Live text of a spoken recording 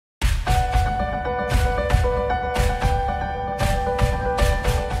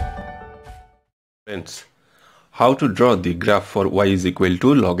Friends, how to draw the graph for y is equal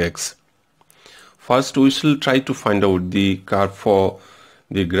to log x. First we shall try to find out the curve for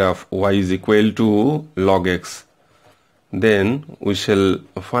the graph y is equal to log x. Then we shall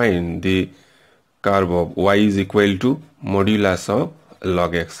find the curve of y is equal to modulus of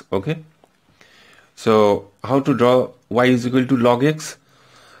log x. Okay. So how to draw y is equal to log x?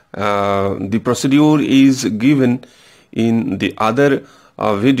 The procedure is given in the other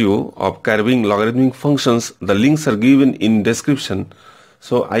video of curving logarithmic functions. The links are given in description.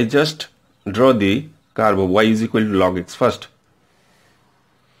 So I just draw the curve of y is equal to log x first.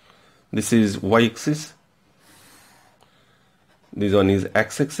 This is y axis. This one is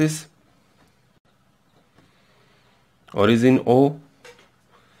x axis. Origin O.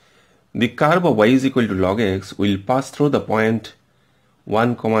 The curve of y is equal to log x will pass through the point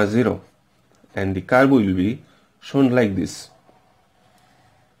 1, 0, and the curve will be shown like this.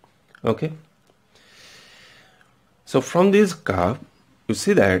 Okay. So from this curve you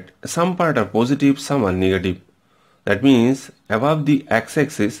see that some part are positive, some are negative. That means above the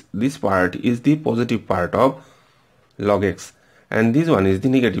x-axis this part is the positive part of log x and this one is the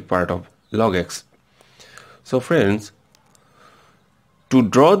negative part of log x. So friends, to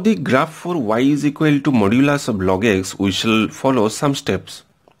draw the graph for y is equal to modulus of log x, we shall follow some steps.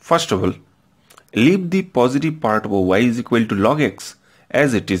 First of all, leave the positive part of y is equal to log x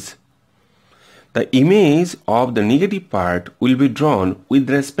as it is. The image of the negative part will be drawn with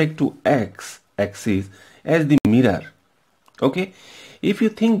respect to x axis as the mirror. Okay, if you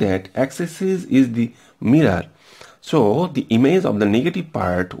think that x axis is the mirror, so the image of the negative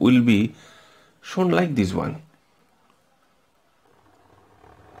part will be shown like this one.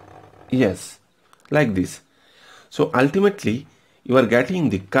 Yes, like this. So ultimately you are getting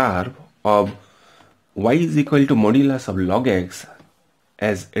the curve of y is equal to modulus of log x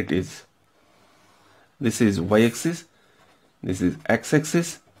as it is. This is y-axis, this is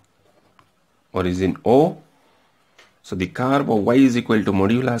x-axis, origin O. So the curve of y is equal to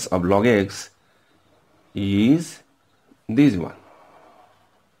modulus of log x is this one.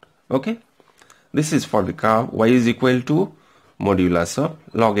 Okay, this is for the curve y is equal to modulus of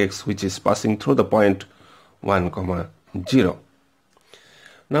log x, which is passing through the point 1, 0.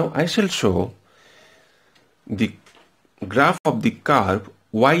 Now I shall show the graph of the curve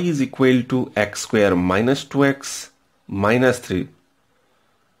y is equal to x square minus 2x minus 3.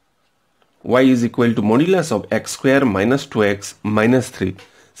 Y is equal to modulus of x square minus 2x minus 3.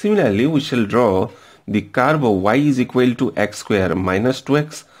 Similarly, we shall draw the curve of y is equal to x square minus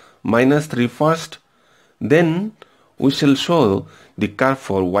 2x minus 3 first. Then we shall show the curve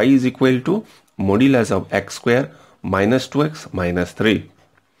for y is equal to modulus of x square minus 2x minus 3.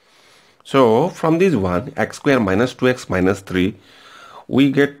 So from this one, x square minus 2x minus 3, we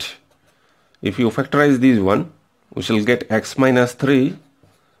get, if you factorize this one, we shall get x minus 3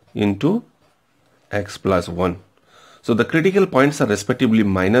 into x plus 1. So the critical points are respectively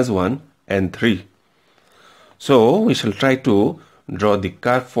minus 1 and 3. So we shall try to draw the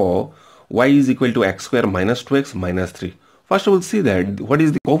curve for y is equal to x square minus 2x minus 3. First we will see that what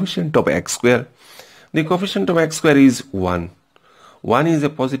is the coefficient of x square. The coefficient of x square is 1. 1 is a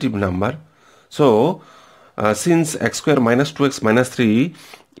positive number. So since x square minus 2x minus 3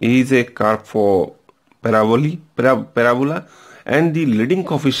 is a curve for parabola and the leading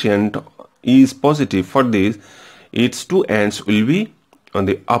coefficient is positive, for this its two ends will be on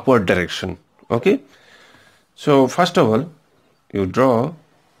the upward direction. Okay, so first of all you draw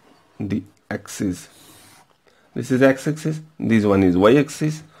the axis. This is x-axis, this one is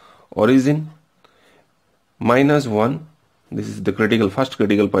y-axis, origin minus 1, this is the first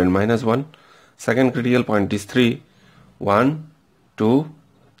critical point minus 1, second critical point is 3, 1, 2,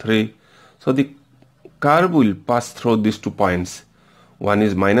 3. So the curve will pass through these 2 points. One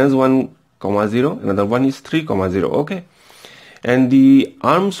is minus 1, 0, another one is 3, 0. Okay, and the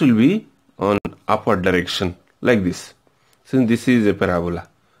arms will be on upward direction like this. Since this is a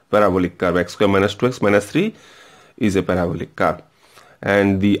parabolic curve, x square minus 2x minus 3 is a parabolic curve,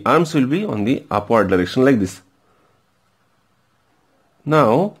 and the arms will be on the upward direction like this.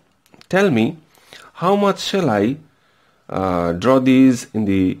 Now tell me, how much shall I draw these in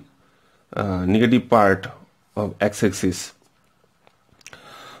the negative part of x-axis?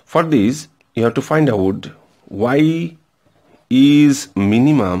 For this you have to find out y is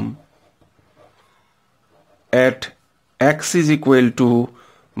minimum at x is equal to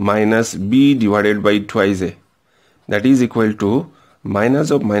minus b divided by twice a, that is equal to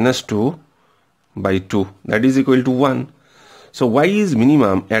minus of minus 2 by 2, that is equal to 1. So y is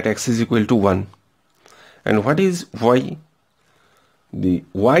minimum at x is equal to 1. And what is y? The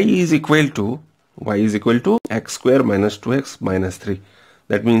y is equal to y is equal to x square minus 2x minus 3.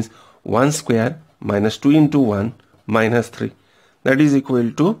 That means 1 square minus 2 into 1 minus 3. That is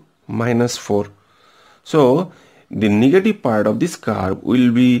equal to minus 4. So the negative part of this curve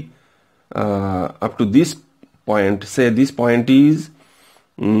will be up to this point. Say this point is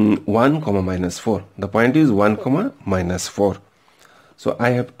 1 comma minus 4. The point is 1 comma minus 4. So I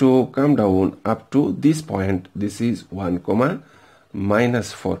have to come down up to this point. This is 1 comma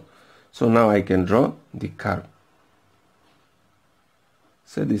minus 4. So now I can draw the curve.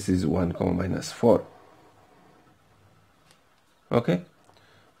 So this is 1 comma minus 4. Okay.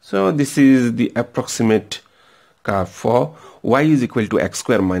 So this is the approximate curve for y is equal to x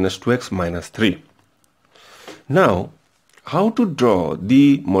square minus 2x minus 3. Now, how to draw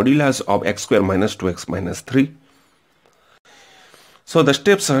the modulus of x square minus 2x minus 3? So the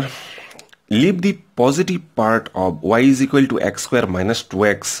steps are: leave the positive part of y is equal to x square minus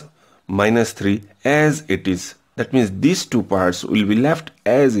 2x minus 3 as it is. That means these two parts will be left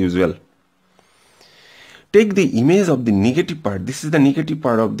as usual. Take the image of the negative part. This is the negative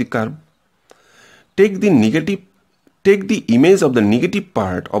part of the curve. Take the image of the negative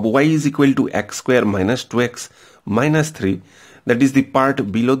part of y is equal to x square minus 2x minus 3. That is the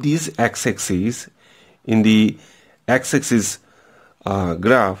part below this x-axis. In the x-axis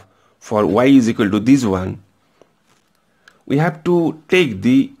graph for y is equal to this one, we have to take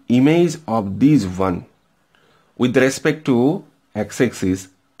the image of this one with respect to x-axis,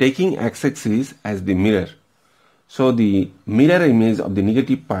 taking x-axis as the mirror. So the mirror image of the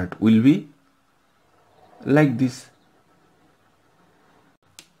negative part will be like this.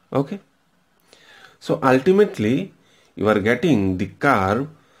 Okay. So ultimately you are getting the curve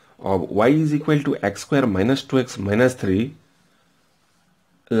of y is equal to x square minus 2x minus 3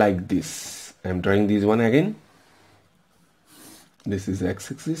 like this. I am drawing this one again. This is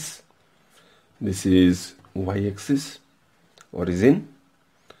x-axis. This is y-axis, origin.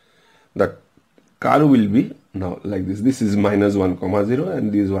 The curve will be now like this. This is minus 1 comma 0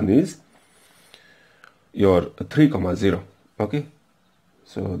 and this one is your 3 comma 0. Okay.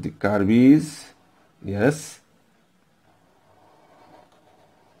 So the curve is yes,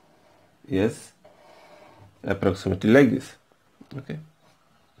 approximately like this. Okay.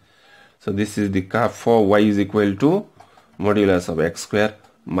 So this is the curve for y is equal to modulus of x square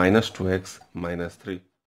minus 2x minus 3.